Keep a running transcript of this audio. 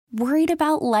Worried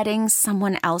about letting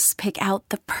someone else pick out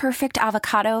the perfect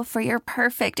avocado for your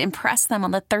perfect impress them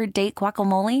on the third date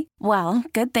guacamole? Well,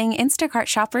 good thing Instacart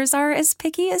shoppers are as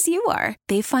picky as you are.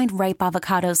 They find ripe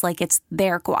avocados like it's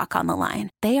their guac on the line.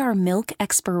 They are milk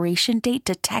expiration date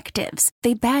detectives.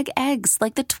 They bag eggs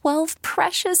like the 12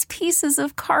 precious pieces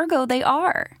of cargo they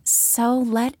are. So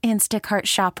let Instacart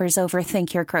shoppers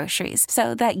overthink your groceries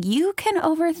so that you can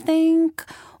overthink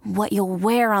what you'll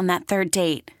wear on that third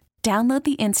date. Download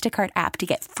the Instacart app to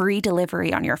get free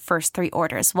delivery on your first 3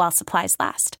 orders while supplies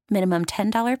last. Minimum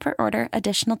 $10 per order.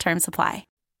 Additional terms apply.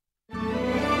 All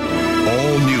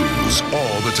news,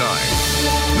 all the time.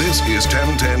 This is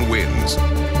 1010 Wins.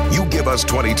 You give us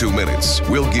 22 minutes,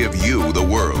 we'll give you the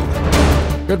world.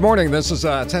 Good morning. This is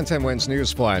 1010 Wins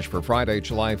News Flash for Friday,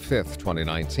 July 5th,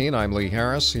 2019. I'm Lee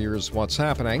Harris. Here's what's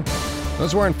happening.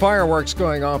 Those weren't fireworks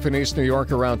going off in East New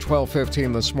York around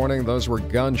 12:15 this morning. Those were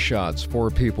gunshots.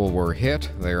 4 people were hit.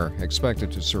 They're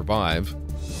expected to survive.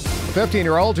 A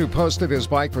 15-year-old who posted his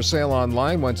bike for sale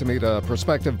online went to meet a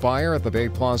prospective buyer at the Bay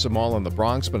Plaza Mall in the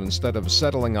Bronx, but instead of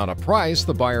settling on a price,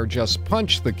 the buyer just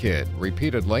punched the kid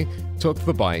repeatedly, took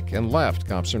the bike, and left.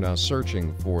 Cops are now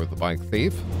searching for the bike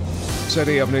thief.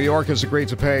 City of New York has agreed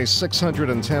to pay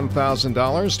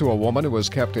 $610,000 to a woman who was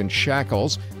kept in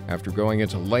shackles after going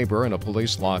into labor in a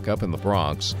police lockup in the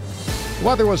Bronx. The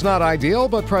weather was not ideal,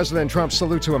 but President Trump's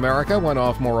salute to America went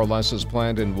off more or less as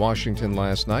planned in Washington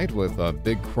last night with a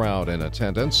big crowd in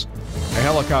attendance. A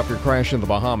helicopter crash in the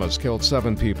Bahamas killed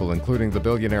 7 people, including the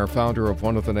billionaire founder of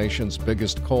one of the nation's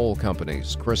biggest coal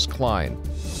companies, Chris Klein.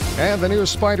 And the new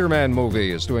Spider-Man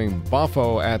movie is doing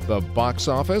boffo at the box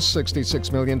office,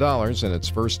 $66 million in its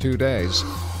first 2 days.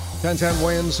 1010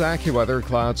 Winds, AccuWeather,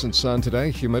 clouds and sun today,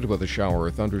 humid with a shower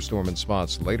or thunderstorm in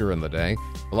spots later in the day.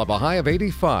 We'll have a high of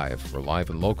 85. For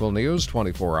live and local news,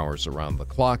 24 hours around the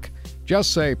clock.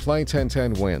 Just say play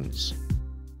 1010 Winds.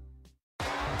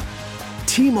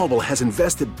 T-Mobile has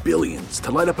invested billions to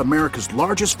light up America's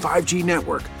largest 5G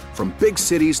network, from big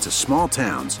cities to small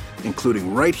towns,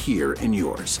 including right here in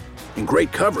yours. And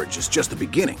great coverage is just the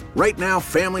beginning. Right now,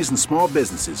 families and small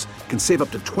businesses can save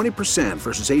up to 20%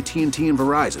 versus AT&T and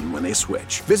Verizon when they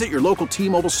switch. Visit your local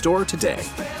T-Mobile store today.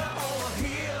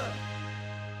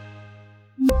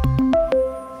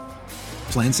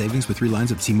 Plan savings with 3 lines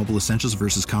of T-Mobile Essentials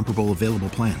versus comparable available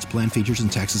plans. Plan features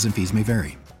and taxes and fees may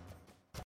vary.